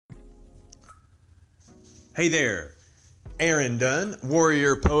Hey there, Aaron Dunn,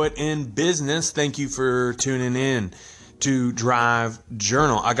 warrior, poet, and business. Thank you for tuning in to Drive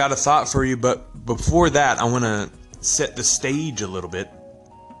Journal. I got a thought for you, but before that, I want to set the stage a little bit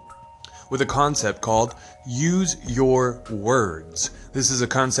with a concept called use your words. This is a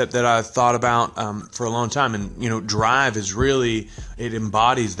concept that I've thought about for a long time, and drive is really, it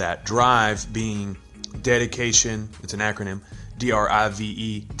embodies that. Drive being dedication, it's an acronym,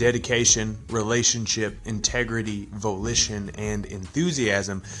 DRIVE, dedication, relationship, integrity, volition, and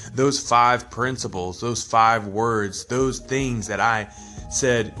enthusiasm. Those 5 principles, those 5 words, those things that I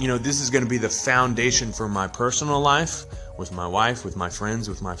said, this is going to be the foundation for my personal life, with my wife, with my friends,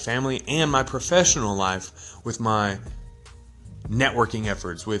 with my family, and my professional life, with my networking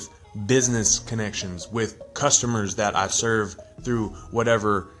efforts, with business connections, with customers that I serve through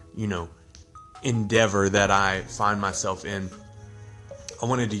whatever, endeavor that I find myself in. I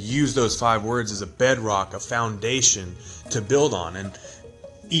wanted to use those 5 words as a bedrock, a foundation to build on. And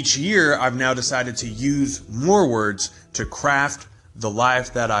each year I've now decided to use more words to craft the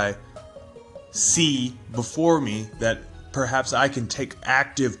life that I see before me, that perhaps I can take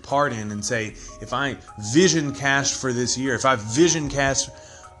active part in, and say, if I vision cast for this year, if I vision cast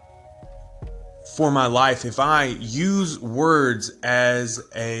for my life, if I use words as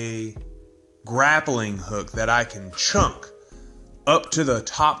a grappling hook that I can chunk up to the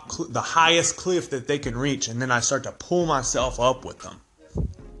top, the highest cliff that they can reach, and then I start to pull myself up with them.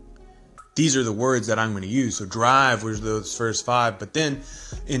 These are the words that I'm going to use. So drive was those first 5. But then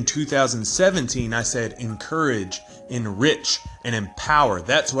in 2017, I said encourage, enrich, and empower.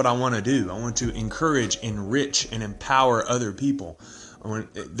 That's what I want to do. I want to encourage, enrich, and empower other people.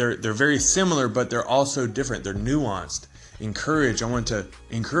 They're very similar, but they're also different. They're nuanced. Encourage, I want to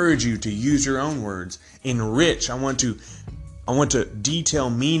encourage you to use your own words. Enrich, I want to detail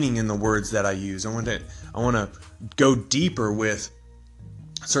meaning in the words that I use. I want to go deeper with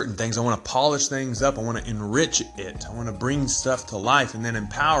certain things. I want to polish things up. I want to enrich it. I want to bring stuff to life. And then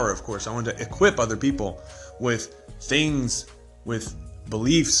empower, of course. I want to equip other people with things, with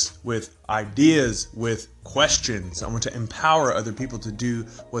beliefs, with ideas, with questions. I want to empower other people to do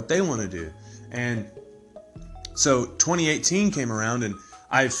what they want to do. And so 2018 came around, and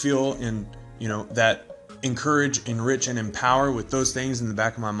I feel that encourage, enrich, and empower, with those things in the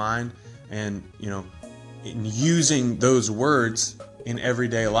back of my mind, and in using those words in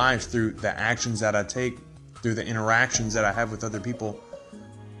everyday life through the actions that I take, through the interactions that I have with other people,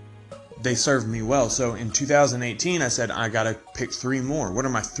 they serve me well. So in 2018, I said, I got to pick 3 more. What are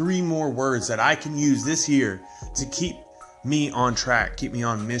my 3 more words that I can use this year to keep me on track, keep me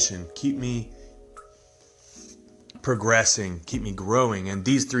on mission, keep me progressing, keep me growing? And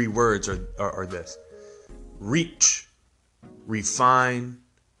these 3 words are this: reach, refine,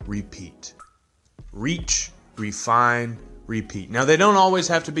 repeat. Reach, refine, repeat. Now, they don't always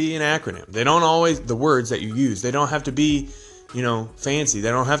have to be an acronym. The words that you use, they don't have to be, fancy. They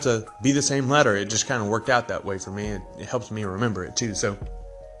don't have to be the same letter. It just kind of worked out that way for me. It helps me remember it too. So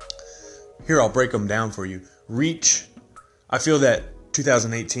here, I'll break them down for you. Reach. I feel that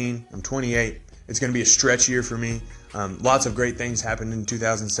 2018, I'm 28. It's going to be a stretch year for me. Lots of great things happened in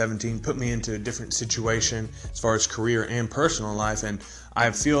 2017, put me into a different situation as far as career and personal life. And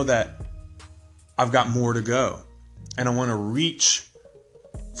I feel that I've got more to go. And I want to reach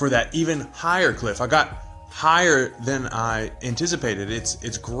for that even higher cliff. I got higher than I anticipated.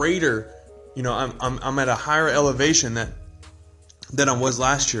 It's greater. I'm at a higher elevation than I was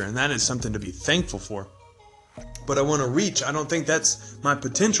last year, and that is something to be thankful for. But I want to reach. I don't think that's my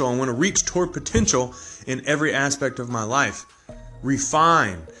potential. I want to reach toward potential in every aspect of my life.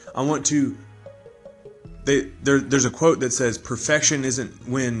 Refine. I want to. There's a quote that says, "Perfection isn't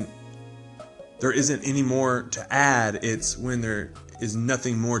when there isn't any more to add, it's when there is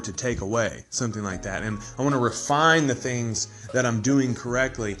nothing more to take away," something like that. And I want to refine the things that I'm doing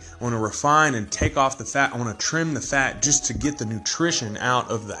correctly. I want to refine and take off the fat. I want to trim the fat just to get the nutrition out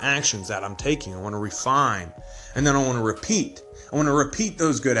of the actions that I'm taking. I want to refine. And then I want to repeat. I want to repeat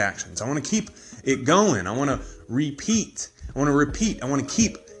those good actions. I want to keep it going. I want to repeat. I want to repeat. I want to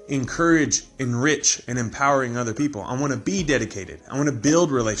keep encourage, enrich, and empowering other people. I want to be dedicated. I want to build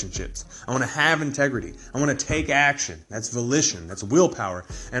relationships. I want to have integrity. I want to take action. That's volition. That's willpower.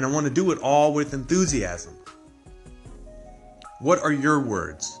 And I want to do it all with enthusiasm. What are your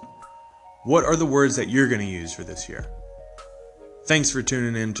words? What are the words that you're going to use for this year? Thanks for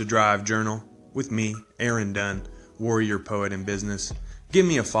tuning in to Drive Journal with me, Aaron Dunn, warrior, poet, and business. Give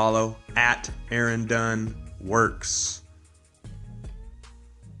me a follow at Aaron Dunn Works.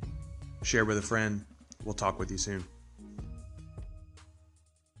 Share with a friend. We'll talk with you soon.